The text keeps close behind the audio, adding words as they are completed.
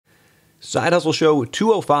Side Hustle Show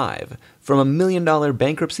 205, from $1 million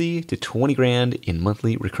bankruptcy to 20 grand in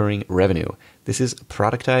monthly recurring revenue. This is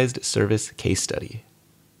Productized Service Case Study.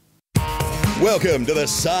 Welcome to the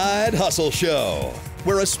Side Hustle Show,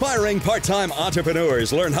 where aspiring part-time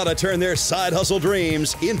entrepreneurs learn how to turn their side hustle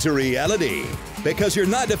dreams into reality. Because your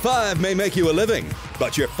 9 to 5 may make you a living,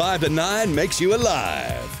 but your 5 to 9 makes you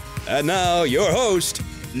alive. And now, your host,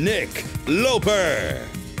 Nick Loper.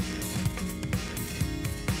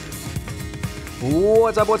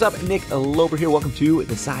 What's up? Nick Loper here. Welcome to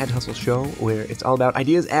the Side Hustle Show, where it's all about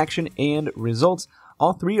ideas, action, and results.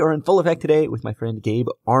 All three are in full effect today with my friend Gabe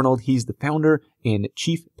Arnold. He's the founder and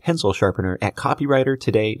Chief Pencil Sharpener at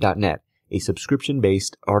copywritertoday.net, a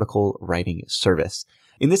subscription-based article writing service.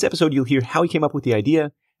 In this episode, you'll hear how he came up with the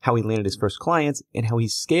idea, how he landed his first clients, and how he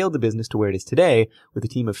scaled the business to where it is today with a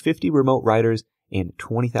team of 50 remote writers and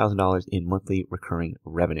 $20,000 in monthly recurring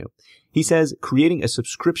revenue. He says, creating a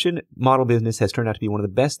subscription model business has turned out to be one of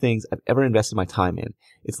the best things I've ever invested my time in.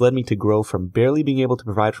 It's led me to grow from barely being able to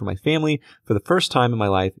provide for my family for the first time in my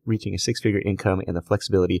life, reaching a 6-figure income and the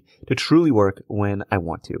flexibility to truly work when I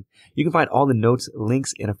want to. You can find all the notes,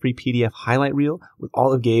 links, and a free PDF highlight reel with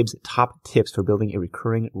all of Gabe's top tips for building a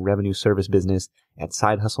recurring revenue service business at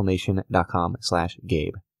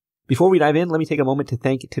sidehustlenation.com/Gabe. Before we dive in, let me take a moment to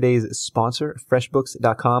thank today's sponsor,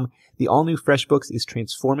 FreshBooks.com. The all-new FreshBooks is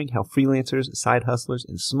transforming how freelancers, side hustlers,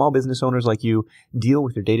 and small business owners like you deal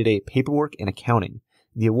with their day-to-day paperwork and accounting.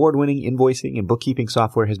 The award-winning invoicing and bookkeeping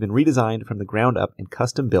software has been redesigned from the ground up and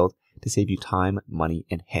custom-built to save you time, money,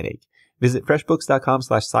 and headache. Visit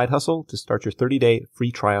FreshBooks.com/sidehustle to start your 30-day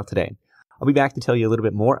free trial today. I'll be back to tell you a little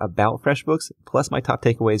bit more about FreshBooks, plus my top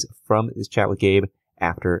takeaways from this chat with Gabe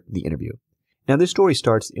after the interview. Now, this story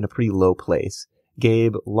starts in a pretty low place.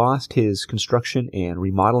 Gabe lost his construction and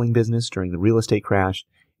remodeling business during the real estate crash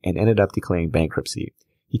and ended up declaring bankruptcy.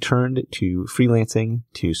 He turned to freelancing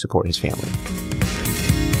to support his family.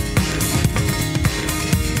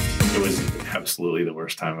 It was absolutely the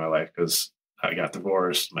worst time of my life because I got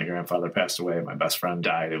divorced. My grandfather passed away. My best friend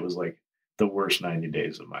died. It was like the worst 90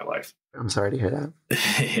 days of my life. I'm sorry to hear that.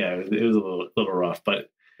 Yeah, it was a little rough,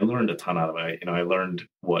 but I learned a ton out of it. I learned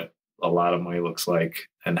what a lot of money looks like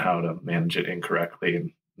and how to manage it incorrectly.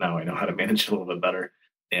 And now I know how to manage it a little bit better.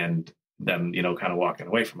 And then, kind of walking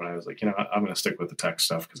away from it, I was like, I'm going to stick with the tech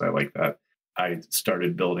stuff because I like that. I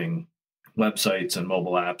started building websites and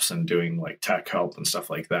mobile apps and doing like tech help and stuff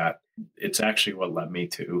like that. It's actually what led me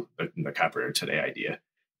to the Copywriter Today idea,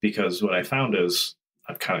 because what I found is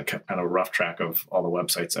I've kind of kept a rough track of all the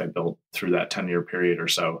websites I built through that 10-year period or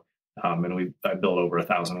so. I built over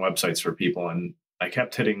 1,000 websites for people, and I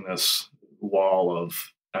kept hitting this wall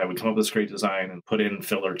of, I would come up with this great design and put in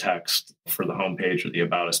filler text for the homepage or the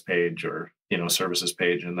About Us page or, services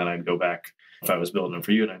page. And then I'd go back if I was building it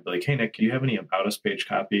for you and I'd be like, hey, Nick, do you have any About Us page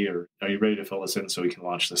copy, or are you ready to fill this in so we can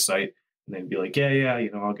launch this site? And they'd be like, yeah,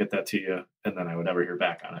 I'll get that to you. And then I would never hear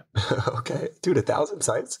back on it. Okay. Dude, 1,000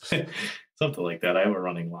 sites? Something like that. I have a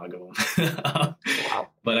running log of them. Wow.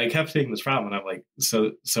 But I kept seeing this problem. And I'm like,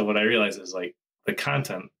 so what I realized is like the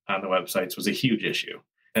content on the websites was a huge issue.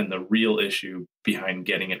 And the real issue behind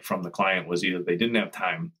getting it from the client was either they didn't have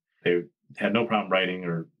time, they had no problem writing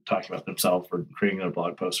or talking about themselves or creating their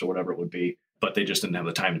blog post or whatever it would be, but they just didn't have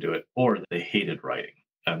the time to do it, or they hated writing.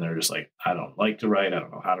 And they're just like, I don't like to write. I don't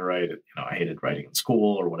know how to write it. I hated writing in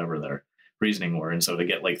school or whatever their reasoning were. And so to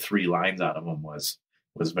get like 3 lines out of them was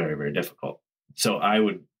very, very difficult. So I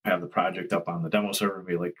would have the project up on the demo server and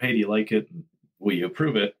be like, hey, do you like it? And will you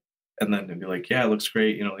approve it? And then they'd be like, yeah, it looks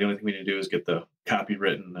great. The only thing we need to do is get the copy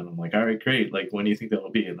written. And I'm like, all right, great. Like, when do you think that'll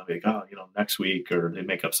be? And they'll be like, oh, next week, or they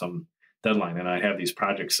make up some deadline. And I have these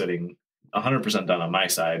projects sitting 100% done on my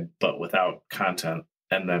side, but without content.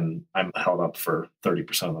 And then I'm held up for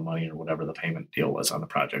 30% of the money or whatever the payment deal was on the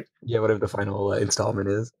project. Yeah, whatever the final installment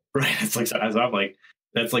is. Right. It's like, as I'm like,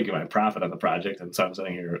 that's like my profit on the project. And so I'm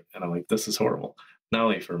sitting here and I'm like, this is horrible. Not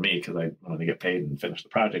only for me, because I wanted to get paid and finish the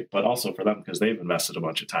project, but also for them because they've invested a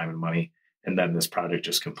bunch of time and money. And then this project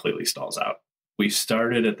just completely stalls out. We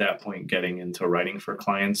started at that point getting into writing for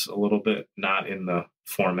clients a little bit, not in the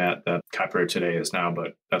format that Copywriter Today is now,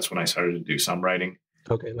 but that's when I started to do some writing.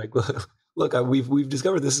 Okay, like, look, we've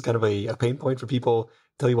discovered this is kind of a pain point for people.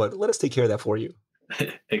 Tell you what, let us take care of that for you.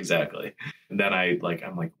 Exactly. And then I'm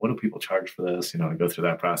like, what do people charge for this? I go through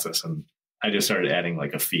that process, and I just started adding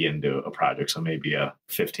like a fee into a project. So maybe a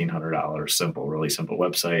 $1,500 really simple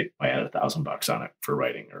website. I added $1,000 on it for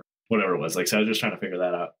writing or whatever it was. Like, so I was just trying to figure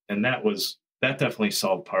that out. And that definitely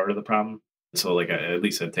solved part of the problem. So like I at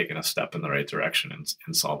least had taken a step in the right direction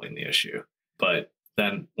in solving the issue. But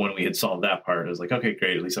then when we had solved that part, I was like, okay,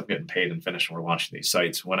 great. At least I'm getting paid and finished and we're launching these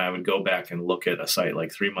sites. When I would go back and look at a site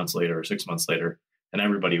like 3 months later or 6 months later, and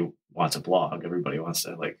everybody wants a blog. Everybody wants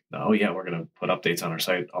to like, oh yeah, we're going to put updates on our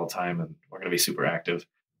site all the time and we're going to be super active.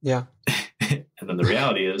 Yeah. And then the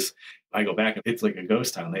reality is I go back and it's like a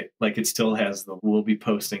ghost town. It still has we'll be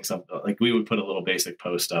posting something. Like we would put a little basic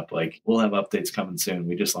post up, like we'll have updates coming soon.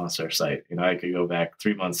 We just launched our site. I could go back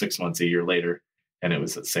 3 months, 6 months, a year later, and it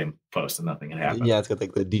was the same post and nothing had happened. Yeah, it's got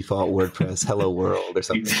like the default WordPress hello world or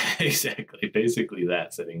something. Exactly. Basically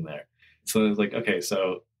that sitting there. So I was like, okay,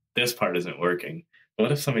 so this part isn't working.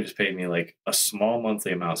 What if somebody just paid me like a small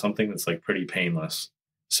monthly amount, something that's like pretty painless,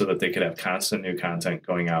 so that they could have constant new content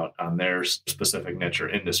going out on their specific niche or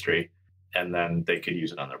industry, and then they could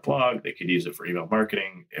use it on their blog. They could use it for email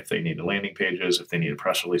marketing if they needed landing pages, if they needed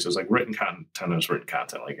press releases. Like written content is written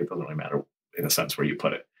content. Like it doesn't really matter in a sense where you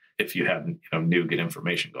put it. If you have new good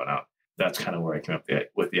information going out, that's kind of where I came up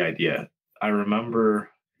with the idea. I remember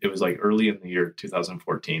it was like early in the year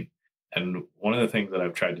 2014, and one of the things that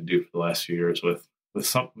I've tried to do for the last few years with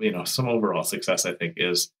some some overall success, I think,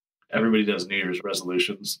 is everybody does New Year's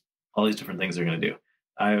resolutions, all these different things they're going to do.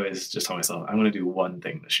 I always just tell myself, I'm going to do one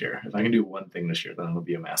thing this year. If I can do one thing this year, then it'll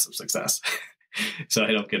be a massive success. So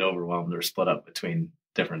I don't get overwhelmed or split up between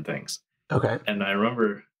different things. Okay. And I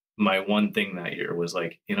remember my one thing that year was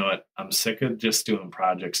like, you know what? I'm sick of just doing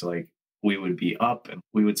projects. Like we would be up and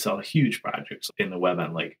we would sell huge projects in the web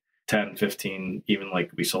end, like 10, 15, even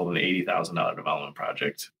like we sold an $80,000 development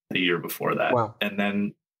project the year before that. Wow. And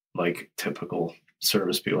then like typical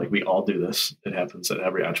service people, like we all do this. It happens at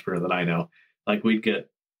every entrepreneur that I know. Like we'd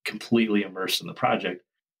get completely immersed in the project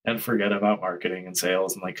and forget about marketing and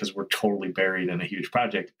sales. And like, cause we're totally buried in a huge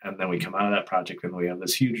project. And then we come out of that project and we have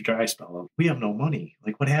this huge dry spell of, we have no money.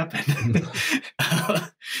 Like what happened?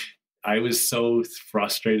 I was so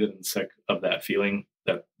frustrated and sick of that feeling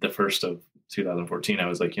that the first of 2014, I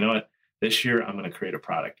was like, you know what, this year I'm going to create a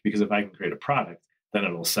product, because if I can create a product, then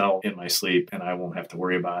it'll sell in my sleep and I won't have to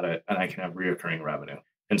worry about it. And I can have reoccurring revenue.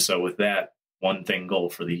 And so with that one thing goal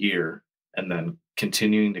for the year, and then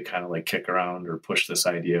continuing to kind of like kick around or push this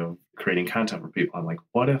idea of creating content for people, I'm like,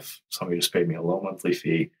 what if somebody just paid me a low monthly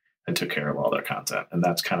fee and took care of all their content? And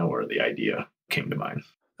that's kind of where the idea came to mind.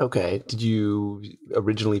 Okay. Did you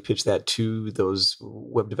originally pitch that to those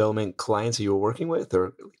web development clients you were working with?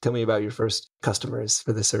 Or tell me about your first customers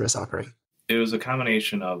for the service offering. It was a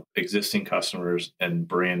combination of existing customers and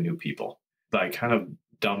brand new people. By kind of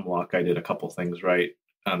dumb luck, I did a couple things right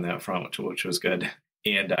on that front, which was good.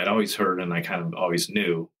 And I'd always heard, and I kind of always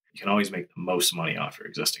knew, you can always make the most money off your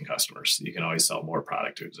existing customers. You can always sell more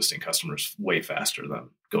product to existing customers way faster than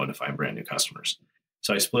going to find brand new customers.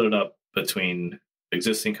 So I split it up between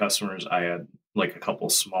existing customers. I had like a couple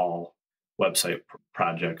small website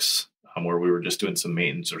projects where we were just doing some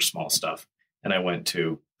maintenance or small stuff. And I went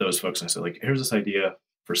to those folks and I said, like, here's this idea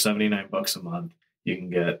for $79 a month. You can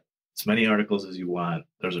get as many articles as you want.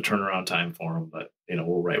 There's a turnaround time for them, but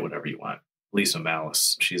we'll write whatever you want. Lisa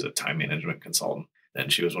Malice, she's a time management consultant,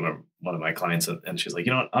 and she was one of my clients. And she's like,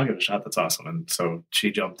 you know what, I'll give it a shot. That's awesome. And so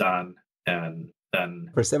she jumped on, and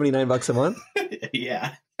then for $79 a month.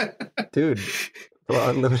 Yeah, dude. Well,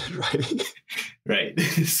 unlimited writing. Right.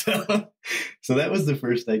 So that was the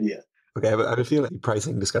first idea. Okay, I have a feeling the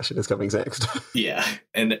pricing discussion is coming next. Yeah,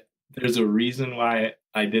 and there's a reason why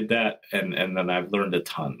I did that, and then I've learned a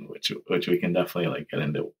ton, which we can definitely like get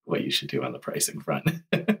into what you should do on the pricing front.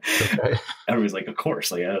 Okay. Everybody's like, of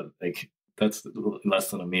course, like that's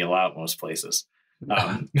less than a meal out most places.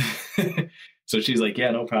 So she's like,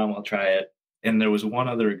 yeah, no problem, I'll try it. And there was one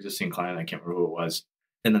other existing client, I can't remember who it was.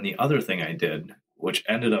 And then the other thing I did, which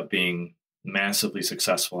ended up being massively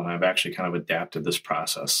successful, and I've actually kind of adapted this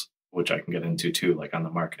process, which I can get into too, like on the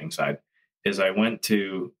marketing side, is I went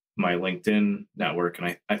to my LinkedIn network,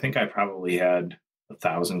 and I think I probably had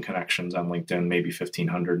 1,000 connections on LinkedIn, maybe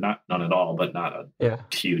 1,500, none at all, but not a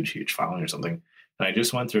huge following or something. And I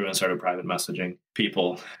just went through and started private messaging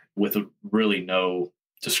people with really no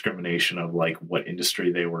discrimination of like what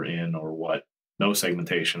industry they were in or what, no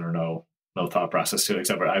segmentation or no thought process to it,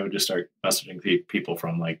 except for I would just start messaging people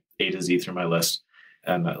from like A to Z through my list.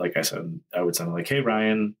 And like I said, I would send like, hey,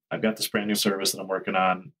 Ryan, I've got this brand new service that I'm working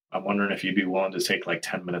on. I'm wondering if you'd be willing to take like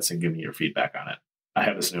 10 minutes and give me your feedback on it. I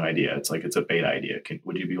have this new idea. It's a beta idea.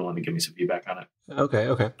 Would you be willing to give me some feedback on it?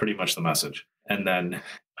 Okay. Pretty much the message. And then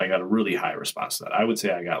I got a really high response to that. I would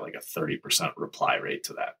say I got like a 30% reply rate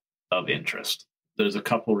to that of interest. There's a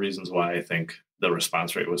couple reasons why I think the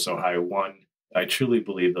response rate was so high. One, I truly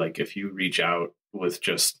believe like if you reach out with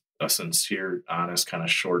just a sincere, honest, kind of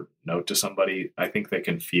short note to somebody, I think they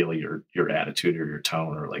can feel your attitude or your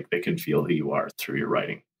tone, or like they can feel who you are through your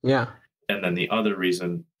writing. Yeah. And then the other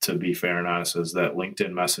reason, to be fair and honest, is that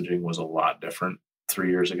LinkedIn messaging was a lot different 3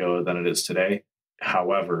 years ago than it is today.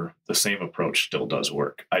 However, the same approach still does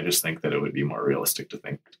work. I just think that it would be more realistic to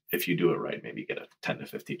think if you do it right, maybe get a 10 to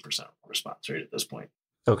 15% response rate at this point.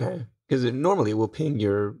 Okay. Because normally it will ping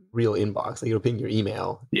your real inbox. Like it'll ping your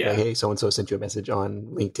email. Yeah. Like, hey, so-and-so sent you a message on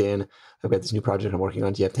LinkedIn. I've got this new project I'm working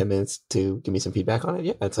on. Do you have 10 minutes to give me some feedback on it?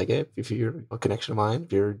 Yeah, that's like it. If you're a connection of mine,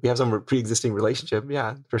 if you have some pre-existing relationship,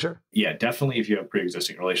 yeah, for sure. Yeah, definitely if you have a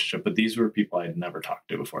pre-existing relationship. But these were people I'd never talked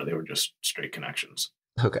to before. They were just straight connections.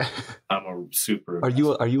 Okay. I'm a super... Are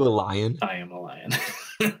you a lion? I am a lion.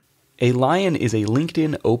 A lion is a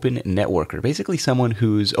LinkedIn open networker, basically someone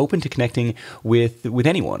who's open to connecting with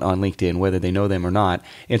anyone on LinkedIn, whether they know them or not.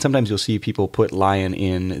 And sometimes you'll see people put lion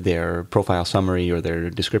in their profile summary or their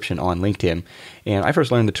description on LinkedIn. And I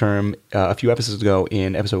first learned the term a few episodes ago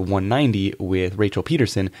in episode 190 with Rachel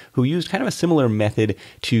Peterson, who used kind of a similar method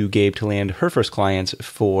to Gabe to land her first clients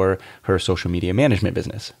for her social media management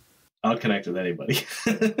business. I'll connect with anybody.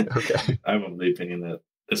 Okay. I'm of the opinion that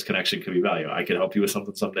this connection could be valuable. I could help you with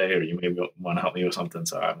something someday, or you may want to help me with something.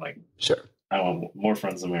 So I'm like, sure. I want more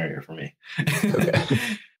friends the merrier for me. Okay.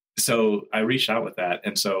 So I reached out with that.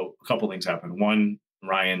 And so a couple things happened. One,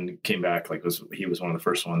 Ryan came back, he was one of the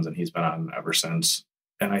first ones, and he's been on ever since.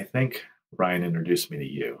 And I think Ryan introduced me to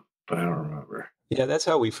you, but I don't remember. Yeah, that's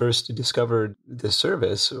how we first discovered the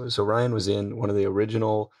service. So Ryan was in one of the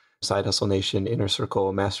original Side Hustle Nation Inner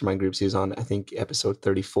Circle mastermind groups. He was on, I think, episode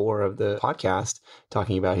 34 of the podcast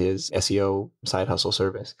talking about his SEO side hustle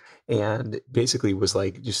service. And basically was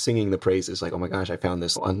like just singing the praises, like, oh my gosh, I found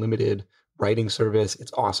this unlimited writing service.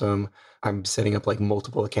 It's awesome. I'm setting up like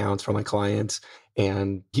multiple accounts for my clients.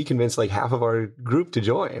 And he convinced like half of our group to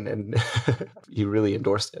join, and he really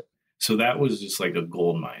endorsed it. So that was just like a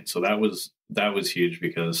gold mine. So that was huge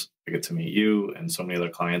because I get to meet you and so many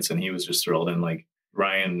other clients, and he was just thrilled. And like,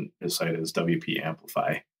 Ryan, his site is WP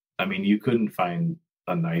Amplify. I mean, you couldn't find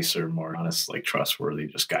a nicer, more honest, like trustworthy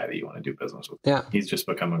just guy that you want to do business with. Yeah. He's just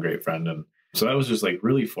become a great friend. And so that was just like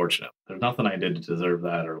really fortunate. There's nothing I did to deserve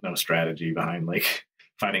that, or no strategy behind like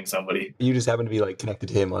finding somebody. You just happened to be like connected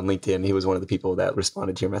to him on LinkedIn. He was one of the people that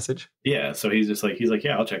responded to your message. Yeah. So he's like,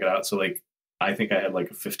 yeah, I'll check it out. So like, I think I had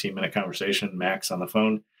like a 15-minute conversation max on the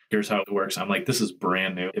phone. Here's how it works. I'm like, this is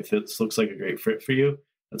brand new. If this looks like a great fit for you,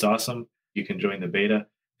 that's awesome. You can join the beta.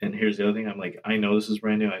 And here's the other thing. I'm like, I know this is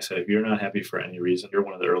brand new. I said, if you're not happy for any reason, you're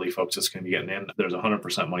one of the early folks that's going to be getting in. There's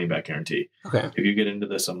 100% money back guarantee. Okay. If you get into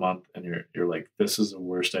this a month and you're like, this is the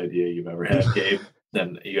worst idea you've ever had, Gabe,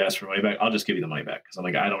 then you ask for money back. I'll just give you the money back. Because I'm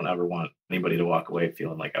like, I don't ever want anybody to walk away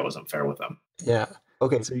feeling like I wasn't fair with them. Yeah.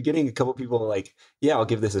 Okay. So you're getting a couple people like, yeah, I'll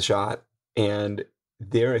give this a shot. And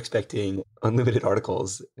they're expecting unlimited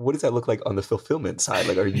articles. What does that look like on the fulfillment side?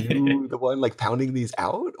 Like, are you the one like pounding these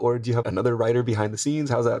out, or do you have another writer behind the scenes?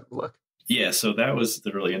 How's that look? Yeah. So that was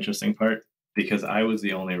the really interesting part, because I was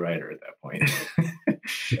the only writer at that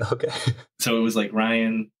point. Okay. So it was like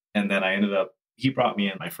Ryan, and then he brought me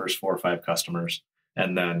in my first 4 or 5 customers,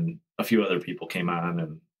 and then a few other people came on.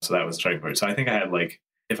 And so that was the starting point. So I think I had like,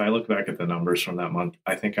 if I look back at the numbers from that month,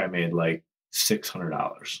 I think I made like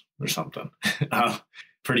 $600 or something.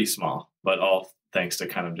 Pretty small, but all thanks to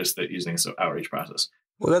kind of just using the outreach process.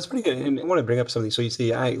 Well, that's pretty good. And I want to bring up something. So you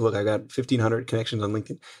see, I got 1,500 connections on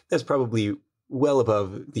LinkedIn. That's probably well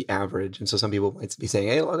above the average. And so some people might be saying,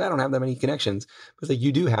 hey, look, I don't have that many connections. But like,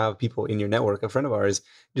 you do have people in your network. A friend of ours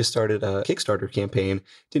just started a Kickstarter campaign,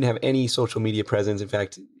 didn't have any social media presence. In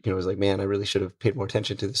fact, was like, man, I really should have paid more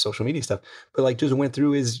attention to the social media stuff. But like, just went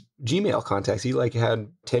through his Gmail contacts. He like had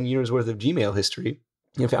 10 years worth of Gmail history.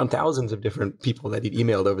 And found thousands of different people that he'd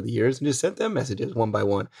emailed over the years and just sent them messages one by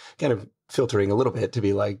one, kind of filtering a little bit to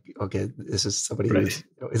be like, okay, this is somebody who's,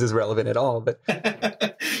 is this relevant at all? But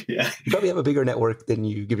yeah, you probably have a bigger network than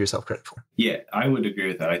you give yourself credit for. Yeah, I would agree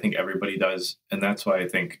with that. I think everybody does. And that's why I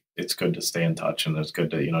think it's good to stay in touch, and it's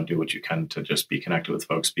good to, do what you can to just be connected with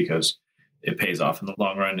folks, because it pays off in the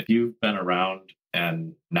long run. If you've been around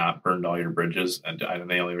and not burned all your bridges, and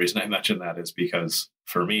the only reason I mention that is because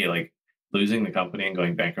for me, like, losing the company and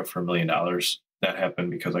going bankrupt for $1 million, that happened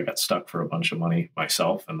because I got stuck for a bunch of money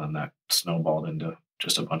myself. And then that snowballed into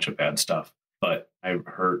just a bunch of bad stuff. But I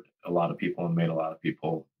hurt a lot of people and made a lot of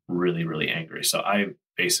people really, really angry. So I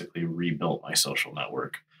basically rebuilt my social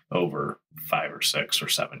network over 5 or 6 or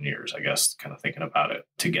 7 years, I guess, kind of thinking about it,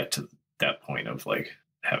 to get to that point of like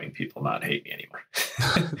having people not hate me anymore.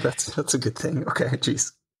 That's a good thing. Okay.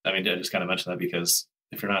 Geez. I mean, I just kind of mentioned that because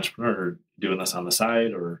if you're an entrepreneur doing this on the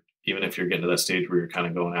side, or even if you're getting to that stage where you're kind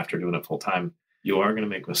of going after doing it full time, you are going to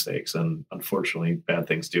make mistakes. And unfortunately, bad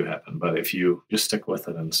things do happen. But if you just stick with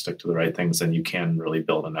it and stick to the right things, then you can really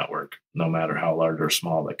build a network, no matter how large or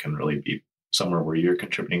small, that can really be somewhere where you're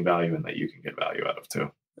contributing value and that you can get value out of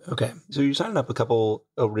too. Okay. So you're signing up a couple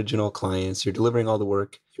original clients. You're delivering all the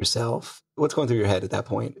work yourself. What's going through your head at that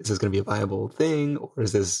point? Is this going to be a viable thing, or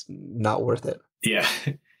is this not worth it? Yeah.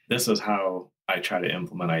 This is how I try to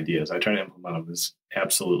implement ideas. I try to implement them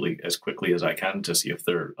as quickly as I can to see if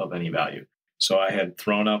they're of any value. So I had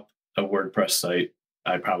thrown up a WordPress site.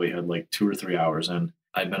 I probably had like 2 or 3 hours in.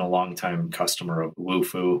 I'd been a long time customer of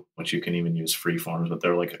Woofu, which you can even use free forms, but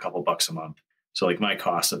they're like a couple bucks a month. So like my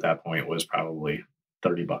cost at that point was probably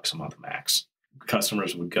 $30 a month max.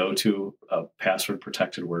 Customers would go to a password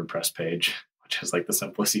protected WordPress page, which is like the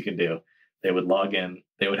simplest you can do. They would log in,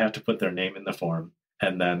 they would have to put their name in the form,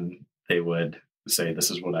 and then they would say,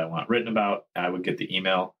 this is what I want written about. I would get the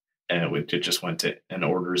email, and it just went to an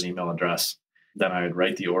order's email address. Then I would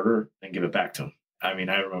write the order and give it back to them. I mean,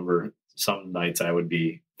 I remember some nights I would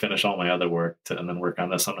finish all my other work and then work on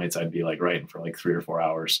this. Some nights I'd be like writing for like 3 or 4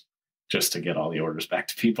 hours just to get all the orders back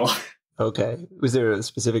to people. Okay. Was there a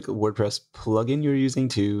specific WordPress plugin you're using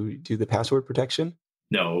to do the password protection?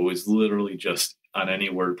 No, it was literally just on any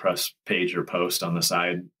WordPress page or post on the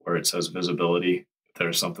side where it says visibility,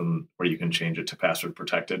 there's something where you can change it to password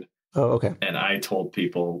protected. Oh, okay. And I told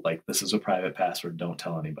people, like, this is a private password. Don't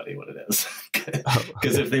tell anybody what it is. Because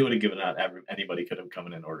Okay. if they would have given out, anybody could have come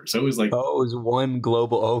in and ordered. So it was like, Oh, it was one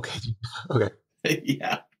global. Okay. Okay.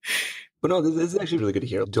 yeah. But no, this is actually really good to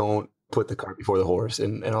hear. Don't put the cart before the horse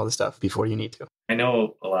and all this stuff before you need to. I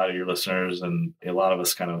know a lot of your listeners and a lot of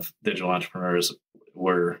us kind of digital entrepreneurs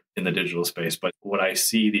were in the digital space. But what I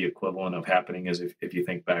see the equivalent of happening is if you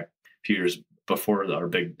think back a few years before our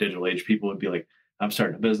big digital age, people would be like, I'm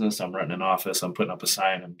starting a business, I'm renting an office, I'm putting up a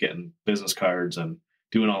sign, I'm getting business cards and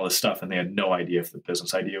doing all this stuff. And they had no idea if the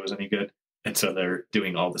business idea was any good. And so they're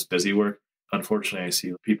doing all this busy work. Unfortunately, I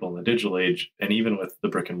see people in the digital age, and even with the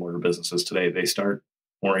brick and mortar businesses today, they start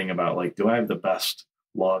worrying about, like, do I have the best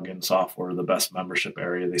login software, the best membership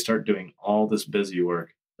area? They start doing all this busy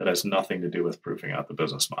work that has nothing to do with proving out the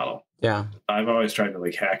business model. Yeah. I've always tried to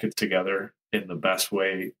like hack it together in the best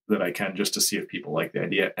way that I can just to see if people like the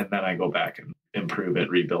idea. And then I go back and improve it,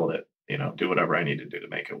 rebuild it, do whatever I need to do to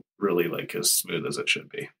make it really like as smooth as it should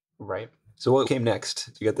be. Right. So what came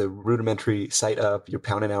next? You got the rudimentary site up, you're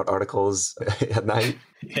pounding out articles at night.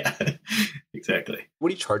 Yeah, exactly. What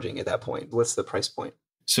are you charging at that point? What's the price point?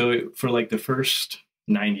 So for like the first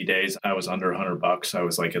 90 days, I was under $100. I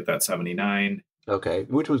was like at that 79. Okay.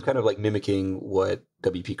 Which was kind of like mimicking what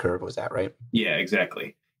WP Curve was at, right? Yeah,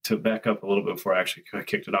 exactly. To back up a little bit before I actually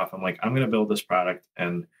kicked it off, I'm like, I'm going to build this product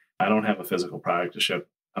and I don't have a physical product to ship.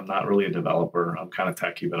 I'm not really a developer. I'm kind of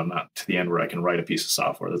techie, but I'm not to the end where I can write a piece of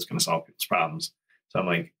software that's going to solve people's problems. So I'm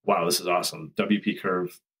like, wow, this is awesome. WP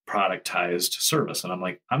Curve productized service. And I'm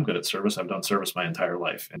like, I'm good at service. I've done service my entire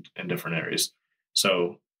life in different areas.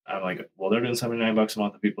 So I'm like, well, they're doing $79 a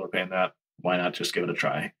month and people are paying that. Why not just give it a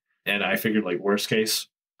try? And I figured, like, worst case,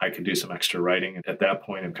 I could do some extra writing. And at that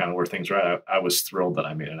point, and kind of where things were at, I was thrilled that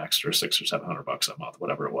I made an extra $600 or $700 a month,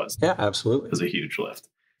 whatever it was. Yeah, absolutely. It was a huge lift.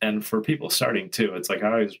 And for people starting too, it's like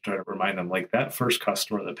I always try to remind them, like, that first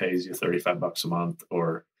customer that pays you $35 a month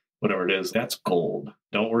or whatever it is, that's gold.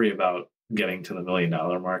 Don't worry about getting to the $1 million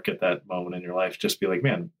mark at that moment in your life. Just be like,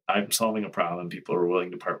 man, I'm solving a problem. People are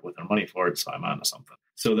willing to part with their money for it. So I'm onto something.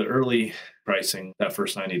 So the early pricing, that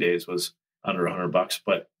first 90 days was under $100,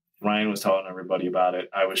 but Ryan was telling everybody about it.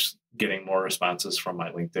 I was getting more responses from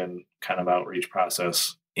my LinkedIn kind of outreach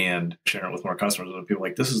process and sharing it with more customers. And people were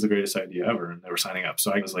like, this is the greatest idea ever. And they were signing up.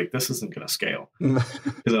 So I was like, this isn't going to scale.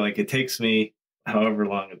 Because like, it takes me however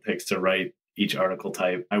long it takes to write each article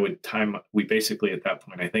type. We basically at that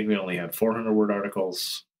point, I think we only had 400 word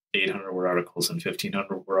articles, 800 word articles, and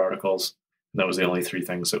 1500 word articles. And that was the only 3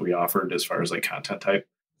 things that we offered as far as like content type.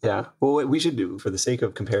 Yeah. Well, what we should do for the sake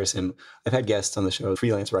of comparison, I've had guests on the show,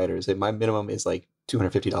 freelance writers, and my minimum is like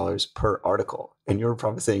 $250 per article. And you're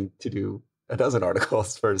promising to do a dozen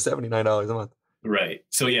articles for $79 a month. Right.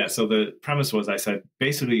 So yeah. So the premise was, I said,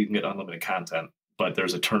 basically you can get unlimited content, but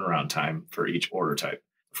there's a turnaround time for each order type.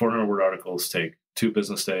 400 word articles take 2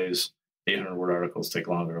 business days. 800 word articles take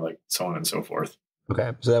longer, like so on and so forth.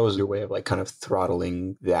 Okay. So that was your way of like kind of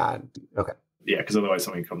throttling that. Okay. Yeah. Because otherwise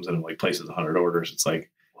somebody comes in and like places 100 orders. It's like,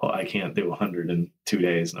 well, I can't do 100 in 2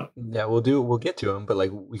 days. No. Yeah, we'll get to them, but like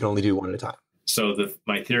we can only do one at a time. So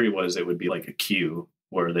my theory was it would be like a queue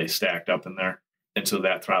where they stacked up in there. And so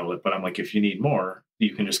that throttled it. But I'm like, if you need more,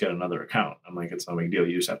 you can just get another account. I'm like, it's no big deal.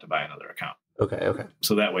 You just have to buy another account. Okay.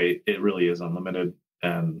 So that way it really is unlimited.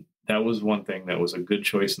 And that was one thing that was a good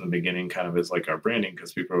choice in the beginning, kind of as like our branding,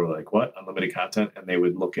 because people were like, what? Unlimited content? And they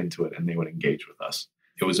would look into it and they would engage with us.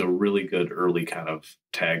 It was a really good early kind of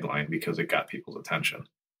tagline because it got people's attention.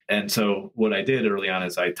 And so what I did early on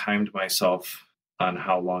is I timed myself on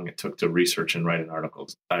how long it took to research and write an article.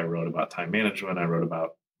 I wrote about time management. I wrote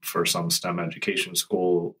about, for some STEM education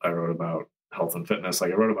school, I wrote about health and fitness.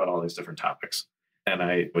 Like I wrote about all these different topics. And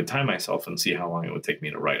I would time myself and see how long it would take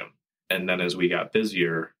me to write them. And then as we got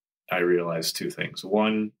busier, I realized two things.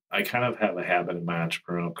 One, I kind of have a habit in my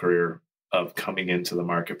entrepreneurial career of coming into the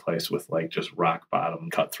marketplace with like just rock bottom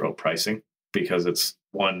cutthroat pricing, because it's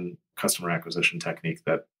one customer acquisition technique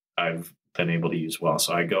that I've been able to use well.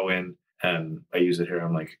 So I go in and I use it here.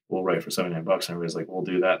 I'm like, we'll write for $79. And everybody's like, we'll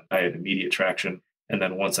do that. I had immediate traction. And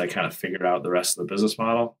then once I kind of figured out the rest of the business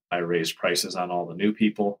model, I raised prices on all the new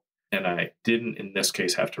people. And I didn't, in this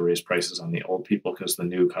case, have to raise prices on the old people because the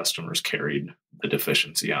new customers carried the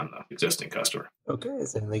deficiency on the existing customer. Okay,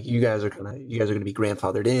 so like you guys are gonna be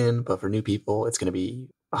grandfathered in, but for new people, it's gonna be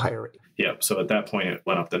a higher rate. Yeah. So at that point, it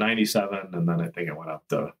went up to 97, and then I think it went up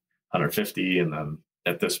to 150, and then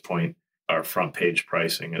at this point, our front page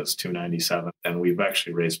pricing is 297, and we've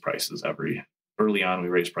actually raised prices early on. We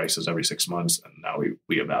raised prices every 6 months, and now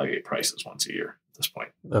we evaluate prices once a year at this point.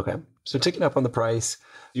 Okay. So ticking up on the price,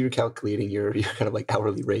 you're calculating your kind of like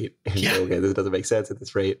hourly rate. And Yeah. Okay, this doesn't make sense at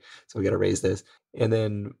this rate, so we got to raise this. And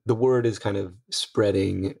then the word is kind of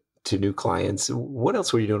spreading to new clients. What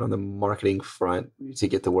else were you doing on the marketing front to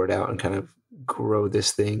get the word out and kind of grow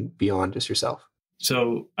this thing beyond just yourself?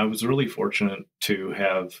 So I was really fortunate to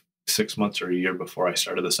have 6 months or a year before I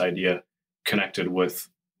started this idea connected with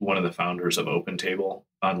one of the founders of OpenTable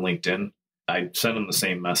on LinkedIn. I sent him the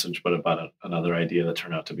same message, but about another idea that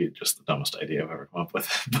turned out to be just the dumbest idea I've ever come up with.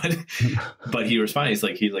 but he responded. He's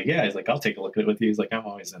like, yeah. He's like, I'll take a look at it with you. He's like, I'm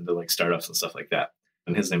always into like startups and stuff like that.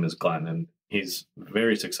 And his name is Glenn, and he's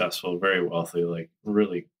very successful, very wealthy, like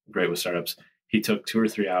really great with startups. He took 2 or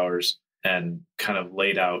 3 hours and kind of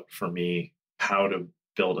laid out for me how to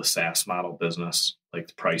build a SaaS model business, like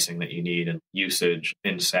the pricing that you need and usage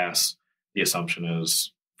in SaaS. The assumption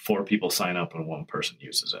is 4 people sign up and 1 person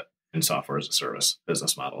uses it in software as a service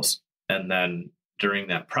business models. And then during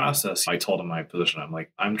that process, I told him my position. I'm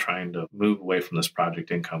like, I'm trying to move away from this project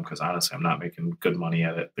income because honestly, I'm not making good money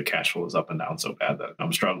at it. The cash flow is up and down so bad that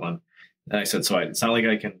I'm struggling. And I said, it's not like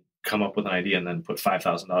I can come up with an idea and then put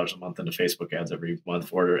 $5,000 a month into Facebook ads every month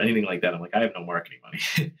for it or anything like that. I'm like, I have no marketing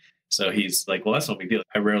money. So he's like, well, that's no big deal.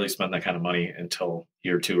 I rarely spend that kind of money until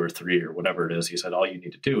year 2 or 3 or whatever it is. He said, all you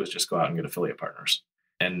need to do is just go out and get affiliate partners.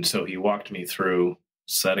 And so he walked me through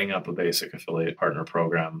setting up a basic affiliate partner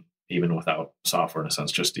program, even without software in a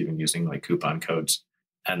sense, just even using like coupon codes.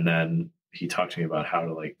 And then he talked to me about how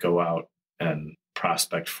to like go out and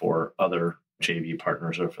prospect for other JV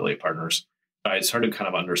partners or affiliate partners. I started kind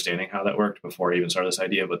of understanding how that worked before I even started this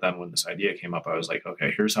idea. But then when this idea came up, I was like,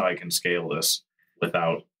 okay, here's how I can scale this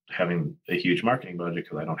without having a huge marketing budget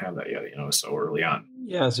because I don't have that yet, so early on.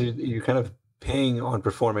 Yeah, so you're kind of paying on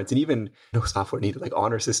performance, and even no software needed, like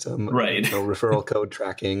honor system, right? Referral code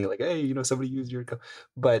tracking, like, hey, somebody used your code,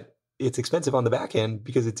 but it's expensive on the back end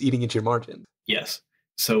because it's eating into your margin. Yes.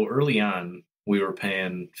 So early on, we were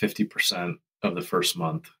paying 50% of the first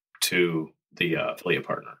month to the affiliate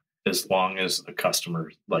partner, as long as the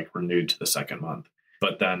customer like renewed to the second month.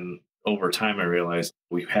 But then over time, I realized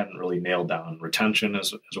we hadn't really nailed down retention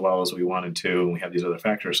as well as we wanted to. And we had these other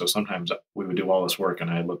factors. So sometimes we would do all this work and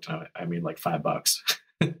I looked at it, I made like $5.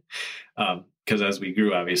 Because as we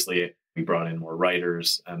grew, obviously, we brought in more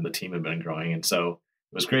writers and the team had been growing. And so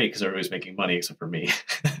it was great because everybody's making money except for me.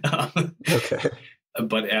 Okay.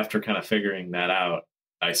 But after kind of figuring that out,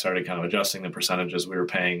 I started kind of adjusting the percentages we were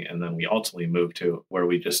paying. And then we ultimately moved to where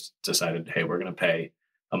we just decided, hey, we're going to pay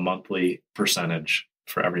a monthly percentage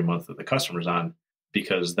for every month that the customer's on,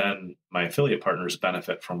 because then my affiliate partners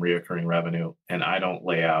benefit from reoccurring revenue and I don't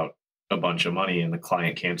lay out a bunch of money and the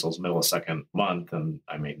client cancels middle of second month and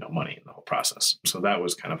I made no money in the whole process. So that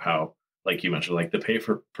was kind of how, like you mentioned, like the pay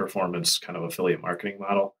for performance kind of affiliate marketing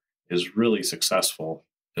model is really successful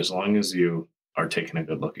as long as you are taking a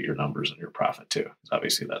good look at your numbers and your profit too. Because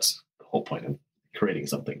obviously that's the whole point of creating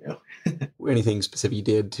something new. Anything specific you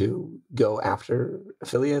did to go after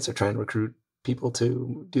affiliates or try and recruit people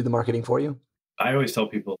to do the marketing for you? I always tell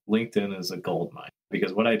people LinkedIn is a gold mine,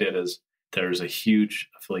 because what I did is there's a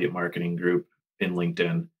huge affiliate marketing group in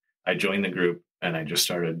LinkedIn. I joined the group and I just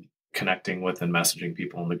started connecting with and messaging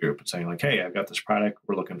people in the group and saying like, hey, I've got this product.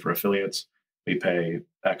 We're looking for affiliates. We pay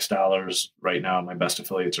X dollars. Right now, my best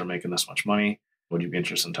affiliates are making this much money. Would you be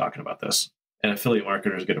interested in talking about this? And affiliate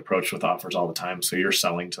marketers get approached with offers all the time. So you're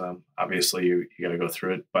selling to them. Obviously, you got to go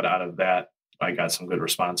through it. But out of that, I got some good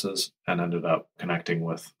responses and ended up connecting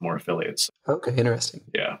with more affiliates. Okay, interesting.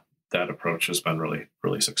 Yeah, that approach has been really,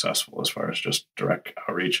 really successful as far as just direct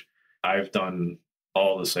outreach. I've done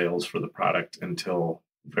all the sales for the product until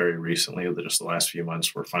very recently. Just the last few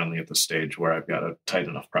months, we're finally at the stage where I've got a tight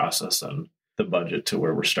enough process and the budget to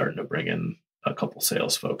where we're starting to bring in a couple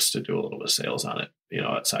sales folks to do a little bit of sales on it,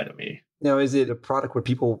 outside of me. Now, is it a product where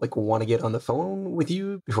people want to get on the phone with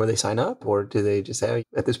you before they sign up, or do they just say,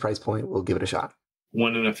 at this price point, we'll give it a shot?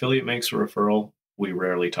 When an affiliate makes a referral, we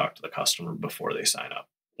rarely talk to the customer before they sign up.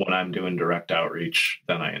 When I'm doing direct outreach,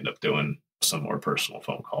 then I end up doing some more personal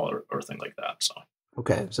phone call or thing like that. So,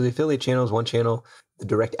 okay. So the affiliate channel is one channel. The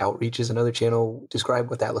direct outreach is another channel.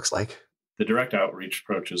 Describe what that looks like. The direct outreach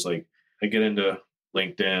approach is I get into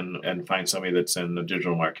LinkedIn and find somebody that's in a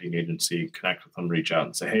digital marketing agency, connect with them, reach out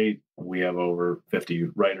and say, hey, we have over 50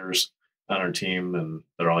 writers on our team and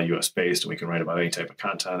they're all US based and we can write about any type of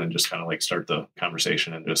content, and just kind of start the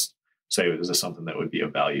conversation and just say, is this something that would be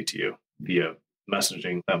of value to you, via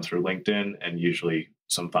messaging them through LinkedIn and usually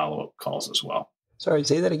some follow-up calls as well. Sorry,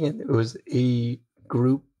 say that again. It was a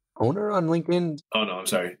group owner on LinkedIn? Oh, no, I'm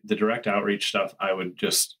sorry. The direct outreach stuff, I would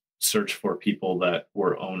just search for people that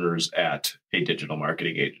were owners at a digital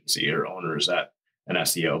marketing agency or owners at an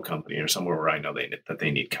SEO company or somewhere where I know that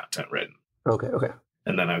they need content written. Okay.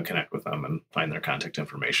 And then I would connect with them and find their contact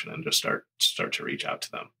information and just start to reach out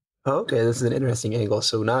to them. Okay, this is an interesting angle.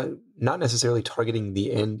 So not necessarily targeting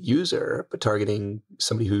the end user, but targeting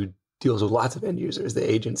somebody who deals with lots of end users, the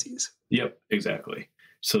agencies. Yep, exactly.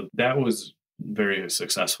 So that was very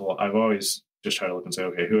successful. I've always just tried to look and say,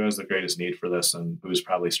 okay, who has the greatest need for this and who's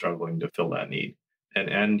probably struggling to fill that need? An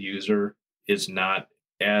end user is not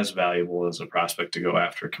as valuable as a prospect to go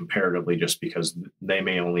after comparatively, just because they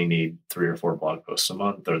may only need 3 or 4 blog posts a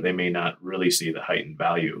month, or they may not really see the heightened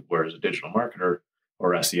value. Whereas a digital marketer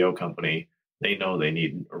or SEO company, they know they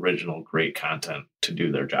need original, great content to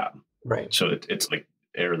do their job. Right. So it's like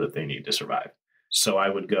air that they need to survive. So I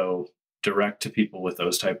would go direct to people with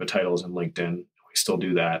those type of titles in LinkedIn. We still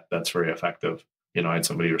do that. That's very effective. I had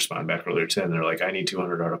somebody respond back earlier today and they're like, I need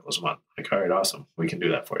 200 articles a month. I'm like, all right, awesome. We can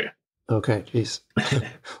do that for you. Okay, geez.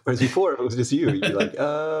 Whereas before, if it was just you'd be like,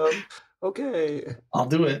 okay. I'll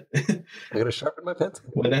do it. I got to sharpen my pencil.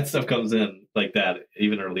 When that stuff comes in like that,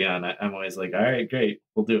 even early on, I'm always like, all right, great,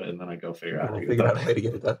 we'll do it. And then I go figure out a way to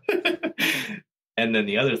get it done. And then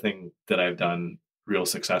the other thing that I've done real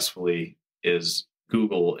successfully is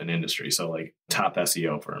Google an industry. So top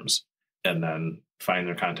SEO firms, and then find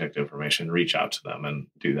their contact information, reach out to them and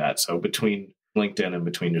do that. So between LinkedIn and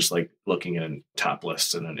between just looking at top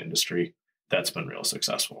lists in an industry, that's been real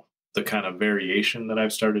successful. The kind of variation that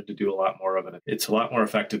I've started to do a lot more of, and it's a lot more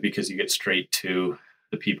effective because you get straight to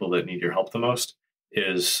the people that need your help the most,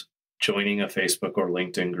 is joining a Facebook or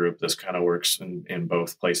LinkedIn group. This kind of works in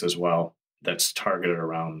both places well, that's targeted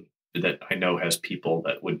around, that I know has people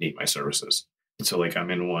that would need my services. So I'm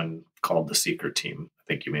in one called The Secret Team. I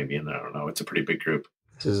think you may be in there. I don't know. It's a pretty big group.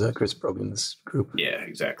 This is Chris Brogan's group. Yeah,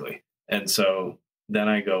 exactly. And so then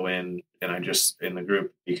I go in and in the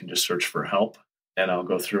group, you can just search for help, and I'll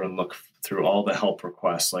go through and look through all the help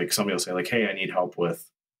requests. Somebody will say hey, I need help with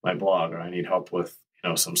my blog, or I need help with,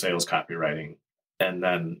 some sales copywriting. And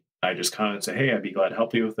then I just comment and say, hey, I'd be glad to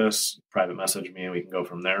help you with this. Private message me and we can go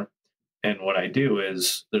from there. And what I do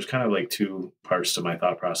is there's kind of 2 parts to my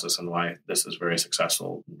thought process and why this is very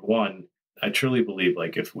successful. One, I truly believe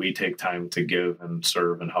if we take time to give and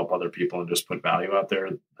serve and help other people and just put value out there,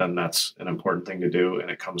 then that's an important thing to do.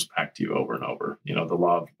 And it comes back to you over and over. The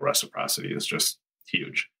law of reciprocity is just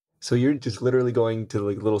huge. So you're just literally going to the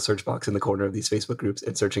little search box in the corner of these Facebook groups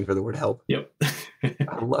and searching for the word help. Yep.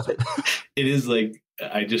 I love it. It is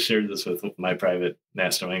I just shared this with my private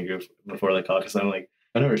mastermind group before the call, because I'm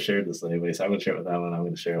I never shared this with anybody, so I'm going to share it with them, and I'm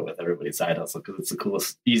going to share it with everybody at Side Hustle because it's the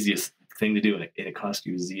coolest, easiest thing to do, and it costs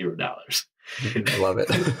you $0. I love it.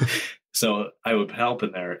 So I would help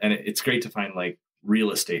in there, and it's great to find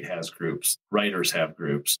real estate has groups, writers have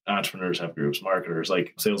groups, entrepreneurs have groups, marketers,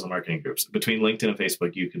 sales and marketing groups. Between LinkedIn and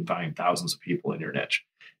Facebook, you can find thousands of people in your niche,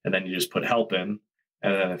 and then you just put help in.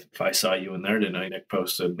 And then if I saw you in there tonight, Nick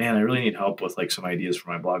posted, man, I really need help with some ideas for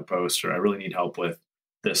my blog post, or I really need help with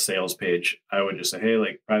this sales page, I would just say,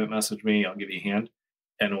 hey, private message me, I'll give you a hand.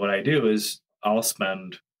 And what I do is I'll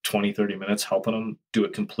spend 20, 30 minutes helping them do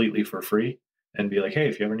it completely for free and be hey,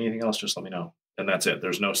 if you ever need anything else, just let me know. And that's it.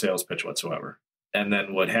 There's no sales pitch whatsoever. And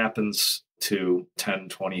then what happens to 10,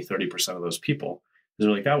 20, 30% of those people is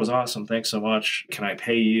they're that was awesome. Thanks so much. Can I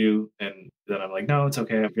pay you? And then I'm no, it's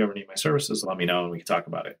okay. If you ever need my services, let me know and we can talk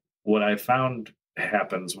about it. what I found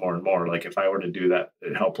happens more and more, like if I were to do that,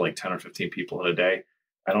 it helped like 10 or 15 people in a day.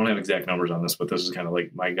 I don't have exact numbers on this, but this is kind of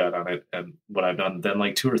like my gut on it. And what I've done, then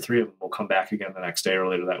like 2 or 3 of them will come back again the next day or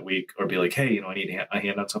later that week, or be like, hey, I need a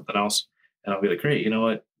hand on something else. And I'll be like, great, you know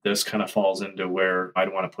what? This kind of falls into where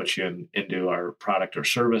I'd want to put you into our product or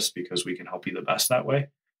service because we can help you the best that way.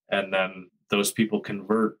 And then those people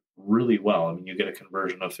convert really well. I mean, you get a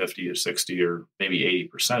conversion of 50 or 60 or maybe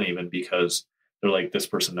 80% even, because they're like, this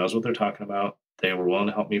person knows what they're talking about. They were willing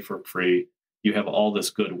to help me for free. You have all this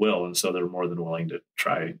goodwill. And so they're more than willing to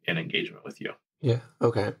try an engagement with you. Yeah.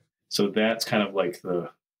 Okay. So that's kind of like the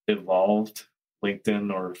evolved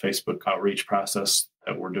LinkedIn or Facebook outreach process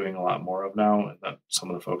that we're doing a lot more of now, and that some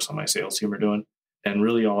of the folks on my sales team are doing. And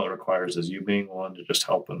really all it requires is you being willing to just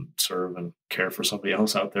help and serve and care for somebody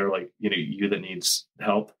else out there, like, you that needs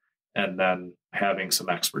help, and then having some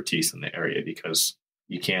expertise in the area, because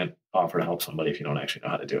you can't offer to help somebody if you don't actually know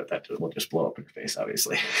how to do it. That will just blow up in your face,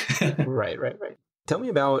 obviously. Right. Tell me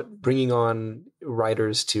about bringing on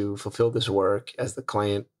writers to fulfill this work as the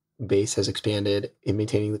client base has expanded in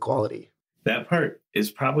maintaining the quality. That part is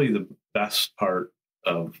probably the best part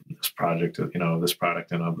of this project, this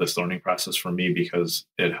product and of this learning process for me, because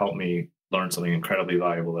it helped me learn something incredibly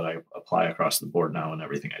valuable that I apply across the board now in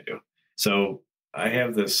everything I do. So I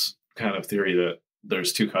have this kind of theory that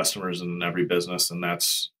there's 2 customers in every business, and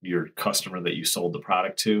that's your customer that you sold the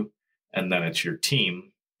product to, and then it's your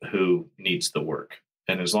team who needs the work.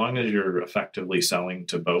 And as long as you're effectively selling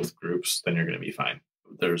to both groups, then you're going to be fine.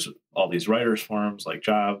 There's all these writers forums, like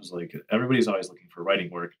jobs, like everybody's always looking for writing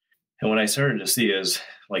work. And what I started to see is,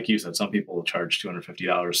 like you said, some people will charge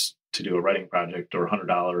 $250 to do a writing project, or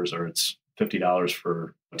 $100, or it's $50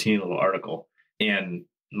 for a teeny little article. And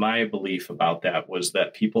my belief about that was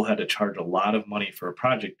that people had to charge a lot of money for a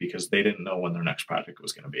project because they didn't know when their next project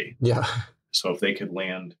was going to be. Yeah. So if they could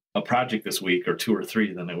land a project this week or 2 or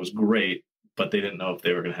 3, then it was great, but they didn't know if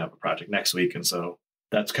they were going to have a project next week. And so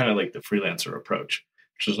that's kind of like the freelancer approach,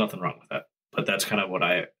 which there's nothing wrong with that. But that's kind of what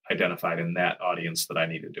I identified in that audience that I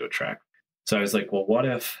needed to attract. So I was like, well, what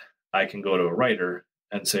if I can go to a writer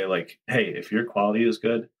and say, like, hey, if your quality is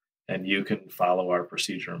good and you can follow our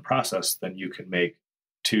procedure and process, then you can make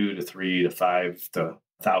 $2 to $3 to $5 to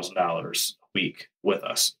 $1,000 a week with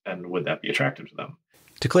us. And would that be attractive to them?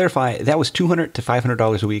 To clarify, that was $200 to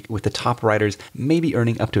 $500 a week, with the top writers maybe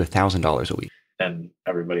earning up to $1,000 a week. And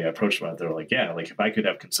everybody I approached about it, they're like, yeah, like if I could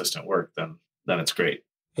have consistent work, then it's great.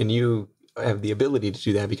 And you have the ability to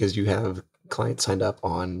do that because you have clients signed up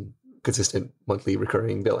on consistent monthly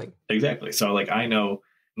recurring billing. Exactly. So like, I know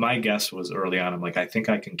my guess was early on, I'm like, I think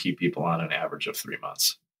I can keep people on an average of 3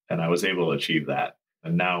 months. And I was able to achieve that.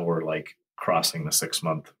 And now we're like crossing the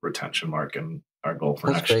 6-month retention mark. And our goal for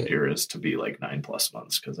next year is to be like 9+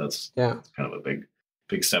 months, because that's kind of a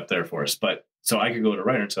big step there for us. But so I could go to a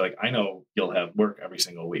writer and say, like, I know you'll have work every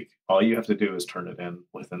single week. All you have to do is turn it in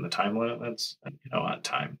within the time limits and, on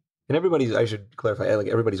time. And I should clarify, like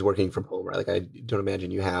everybody's working from home, right? Like I don't imagine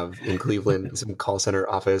you have in Cleveland some call center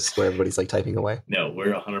office where everybody's like typing away. No,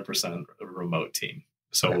 we're 100% a remote team.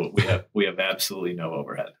 So we have absolutely no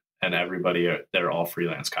overhead. And everybody, they're all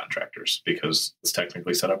freelance contractors, because it's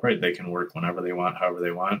technically set up right. They can work whenever they want, however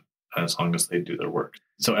they want, as long as they do their work.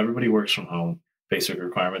 So everybody works from home. Basic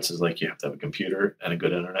requirements is like you have to have a computer and a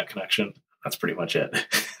good internet connection. That's pretty much it.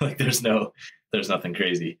 Like there's nothing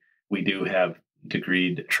crazy. We do have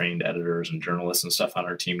degreed trained editors and journalists and stuff on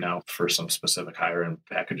our team now for some specific hire and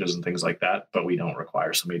packages and things like that. But we don't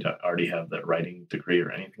require somebody to already have the writing degree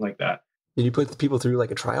or anything like that. Did you put people through like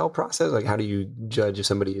a trial process? Like how do you judge if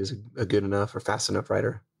somebody is a good enough or fast enough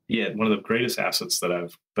writer? Yeah, one of the greatest assets that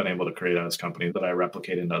I've been able to create on this company that I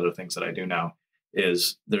replicate into other things that I do now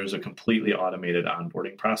is there's a completely automated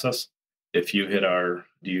onboarding process. If you hit our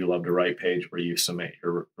Do You Love to Write page where you submit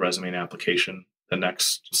your resume and application, the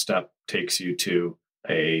next step takes you to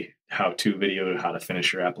a how-to video how to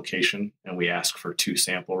finish your application. And we ask for 2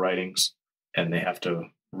 sample writings, and they have to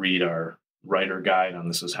read our writer guide on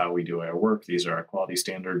this is how we do our work. These are our quality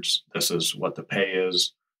standards. This is what the pay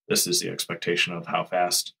is. This is the expectation of how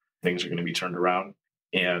fast things are going to be turned around.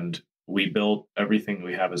 And we build everything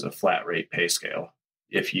we have as a flat rate pay scale.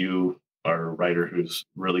 If you are a writer who's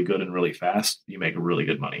really good and really fast, you make really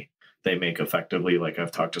good money. They make effectively, like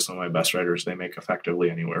I've talked to some of my best writers, they make effectively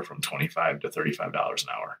anywhere from $25 to $35 an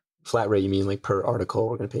hour. Flat rate, you mean like per article,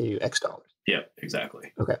 we're going to pay you X dollars? Yeah,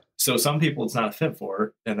 exactly. Okay. So some people it's not a fit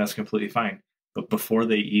for, and that's completely fine. But before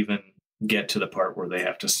they even get to the part where they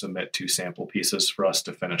have to submit 2 sample pieces for us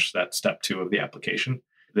to finish that step 2 of the application,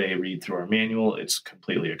 they read through our manual. It's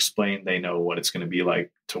completely explained. They know what it's going to be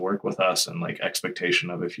like to work with us and like expectation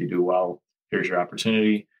of if you do well, here's your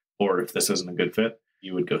opportunity. Or if this isn't a good fit,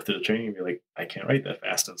 you would go through the training and be like, I can't write that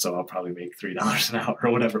fast. And so I'll probably make $3 an hour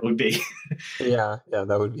or whatever it would be. Yeah,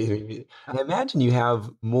 that would be. I imagine you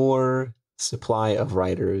have more supply of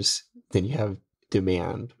writers than you have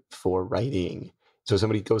demand for writing. So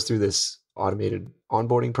somebody goes through this automated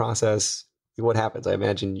onboarding process. What happens? I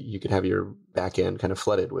imagine you could have your back end kind of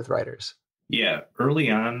flooded with writers. Yeah.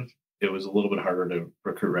 Early on, it was a little bit harder to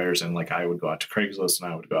recruit writers. And like I would go out to Craigslist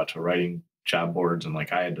and I would go out to writing job boards. And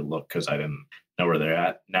like I had to look because I didn't know where they're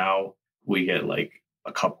at. Now we get like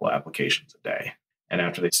a couple of applications a day. And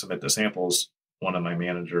after they submit the samples, one of my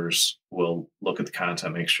managers will look at the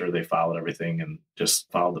content, make sure they followed everything and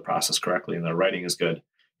just followed the process correctly and their writing is good.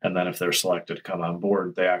 And then if they're selected to come on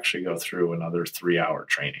board, they actually go through another 3-hour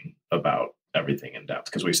training about everything in depth.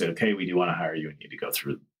 Because we say, okay, we do want to hire you and you need to go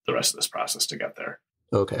through the rest of this process to get there.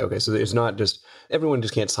 Okay. So it's not just, everyone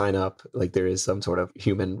just can't sign up. Like there is some sort of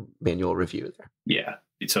human manual review there. Yeah.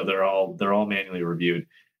 So they're all manually reviewed.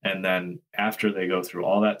 And then after they go through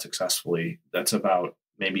all that successfully, that's about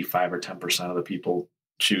maybe 5 or 10% of the people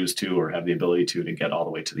choose to or have the ability to get all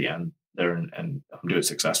the way to the end there and do it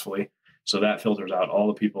successfully. So that filters out all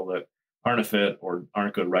the people that aren't a fit or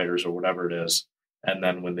aren't good writers or whatever it is. And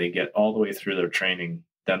then when they get all the way through their training,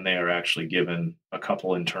 then they are actually given a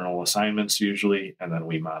couple internal assignments usually, and then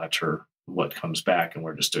we monitor what comes back, and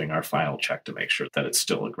we're just doing our final check to make sure that it's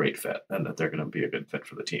still a great fit and that they're going to be a good fit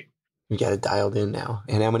for the team. You got it dialed in now.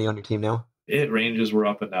 And how many on your team now? It ranges, we're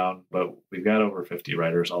up and down, but we've got over 50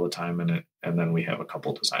 writers all the time in it. And then we have a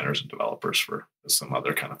couple designers and developers for some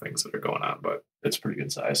other kind of things that are going on, but it's pretty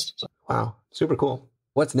good sized. So. Wow. Super cool.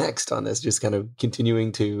 What's next on this? Just kind of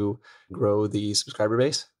continuing to grow the subscriber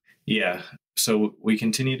base? Yeah. So we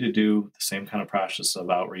continue to do the same kind of process of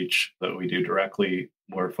outreach that we do directly.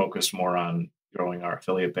 We're focused more on growing our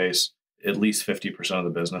affiliate base. At least 50% of the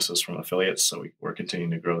business is from affiliates. So we're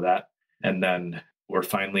continuing to grow that. And then we're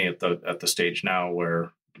finally at the stage now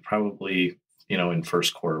where probably, in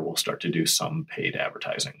first quarter, we'll start to do some paid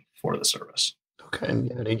advertising for the service. Okay. And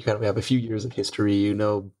you kind of have a few years of history,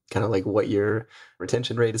 kind of like what your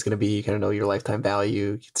retention rate is going to be. You kind of know your lifetime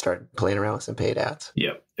value. You can start playing around with some paid ads.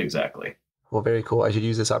 Yep, exactly. Well, very cool. I should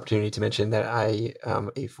use this opportunity to mention that I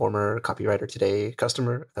am a former Copywriter Today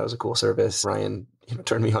customer. That was a cool service. Ryan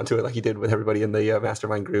turned me onto it like he did with everybody in the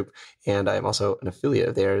mastermind group. And I am also an affiliate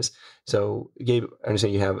of theirs. So Gabe, I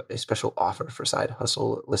understand you have a special offer for Side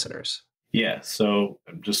Hustle listeners. Yeah. So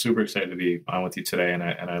I'm just super excited to be on with you today. And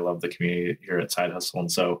I love the community here at Side Hustle.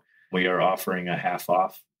 And so we are offering a half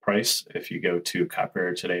off price. If you go to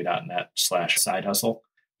copywritertoday.net/side hustle,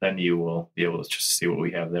 then you will be able to just see what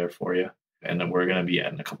we have there for you. And then we're going to be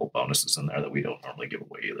adding a couple bonuses in there that we don't normally give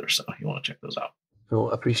away either. So you want to check those out. We'll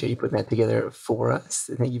appreciate you putting that together for us.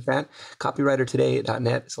 Thank you for that.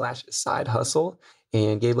 Copywritertoday.net/side hustle.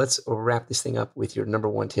 And Gabe, let's wrap this thing up with your number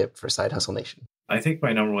one tip for Side Hustle Nation. I think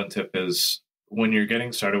my number one tip is when you're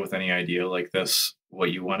getting started with any idea like this,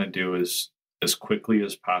 what you want to do is as quickly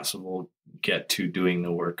as possible, get to doing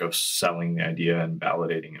the work of selling the idea and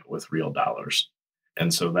validating it with real dollars.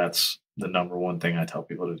 And so that's the number one thing I tell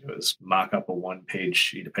people to do is mock up a 1-page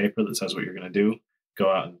sheet of paper that says what you're going to do. Go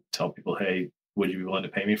out and tell people, hey, would you be willing to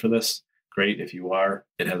pay me for this? Great. If you are,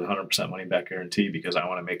 it has 100% money back guarantee because I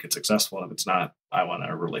want to make it successful. And if it's not, I want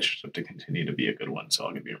our relationship to continue to be a good one. So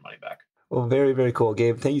I'll give you your money back. Well, very, very cool.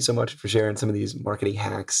 Gabe, thank you so much for sharing some of these marketing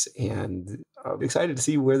hacks. And I'm excited to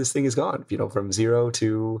see where this thing has gone, from zero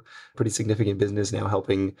to pretty significant business now,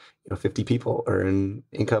 helping 50 people earn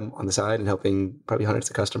income on the side and helping probably hundreds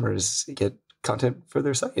of customers get content for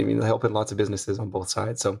their site. Helping lots of businesses on both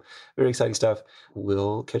sides. So very exciting stuff.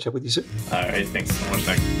 We'll catch up with you soon. All right. Thanks so much,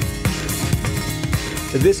 Nick.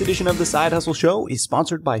 This edition of the Side Hustle Show is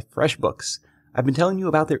sponsored by FreshBooks. I've been telling you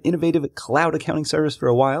about their innovative cloud accounting service for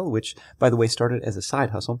a while, which, by the way, started as a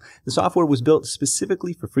side hustle. The software was built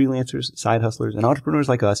specifically for freelancers, side hustlers, and entrepreneurs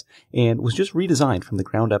like us, and was just redesigned from the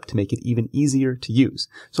ground up to make it even easier to use.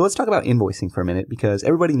 So let's talk about invoicing for a minute, because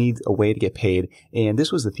everybody needs a way to get paid, and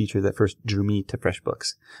this was the feature that first drew me to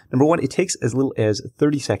FreshBooks. Number one, it takes as little as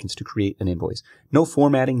 30 seconds to create an invoice. No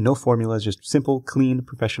formatting, no formulas, just simple, clean,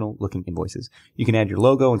 professional-looking invoices. You can add your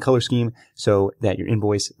logo and color scheme so that your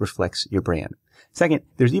invoice reflects your brand. Second,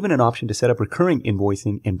 there's even an option to set up recurring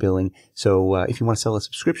invoicing and billing. So if you want to sell a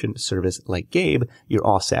subscription service like Gabe, you're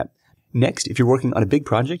all set. Next, if you're working on a big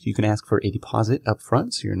project, you can ask for a deposit up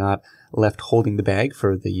front, so you're not left holding the bag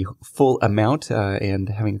for the full amount and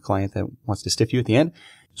having a client that wants to stiff you at the end.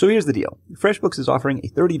 So here's the deal. FreshBooks is offering a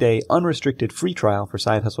 30-day unrestricted free trial for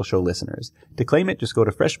Side Hustle Show listeners. To claim it, just go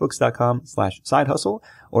to freshbooks.com/sidehustle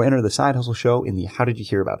or enter the Side Hustle Show in the How Did You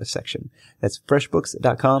Hear About Us section. That's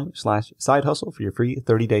freshbooks.com/sidehustle for your free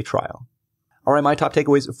 30-day trial. All right, my top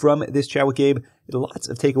takeaways from this chat with Gabe. Lots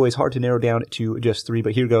of takeaways, hard to narrow down to just 3,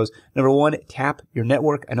 but here goes. Number 1, tap your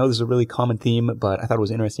network. I know this is a really common theme, but I thought it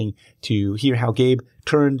was interesting to hear how Gabe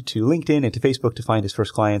turned to LinkedIn and to Facebook to find his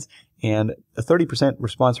first clients. And a 30%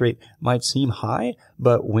 response rate might seem high,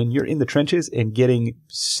 but when you're in the trenches and getting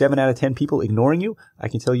 7 out of 10 people ignoring you, I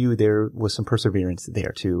can tell you there was some perseverance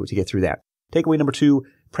there to get through that. Takeaway number 2,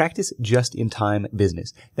 practice just-in-time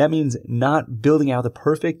business. That means not building out the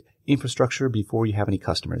perfect infrastructure before you have any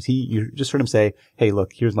customers. You just heard him say, hey,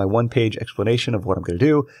 look, here's my 1-page explanation of what I'm going to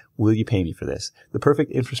do. Will you pay me for this? The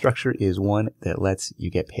perfect infrastructure is one that lets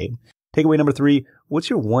you get paid. Takeaway number 3, what's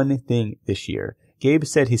your one thing this year? Gabe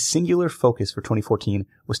said his singular focus for 2014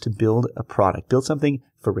 was to build a product, build something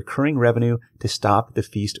for recurring revenue to stop the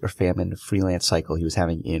feast or famine freelance cycle he was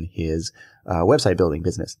having in his website building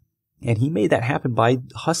business. And he made that happen by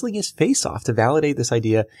hustling his face off to validate this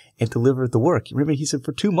idea and deliver the work. Remember, he said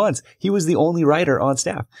for 2 months, he was the only writer on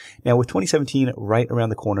staff. Now, with 2017 right around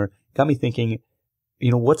the corner, got me thinking,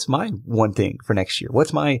 what's my one thing for next year?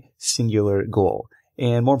 What's my singular goal?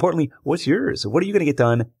 And more importantly, what's yours? What are you going to get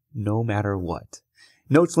done no matter what?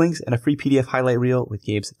 Notes, links, and a free PDF highlight reel with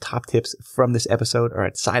Gabe's top tips from this episode are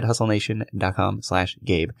at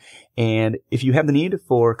sidehustlenation.com/Gabe. And if you have the need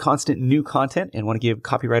for constant new content and want to give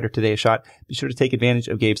Copywriter Today a shot, be sure to take advantage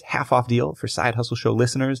of Gabe's half-off deal for Side Hustle Show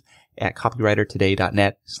listeners at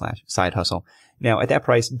copywritertoday.net/sidehustle. Now, at that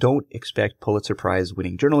price, don't expect Pulitzer Prize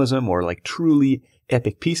winning journalism or like truly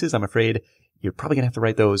epic pieces. I'm afraid you're probably going to have to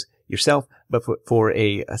write those yourself. But for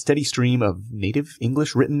a steady stream of native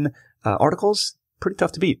English written articles, pretty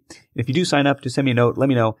tough to beat. If you do sign up, just send me a note, let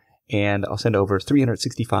me know, and I'll send over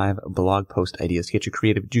 365 blog post ideas to get your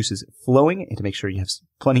creative juices flowing and to make sure you have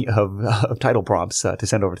plenty of title prompts to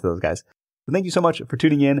send over to those guys. So thank you so much for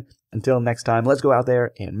tuning in. Until next time, let's go out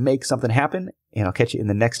there and make something happen, and I'll catch you in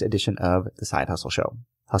the next edition of The Side Hustle Show.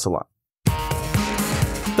 Hustle on.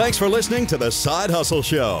 Thanks for listening to The Side Hustle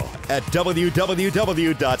Show at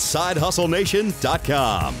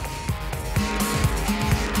www.sidehustlenation.com.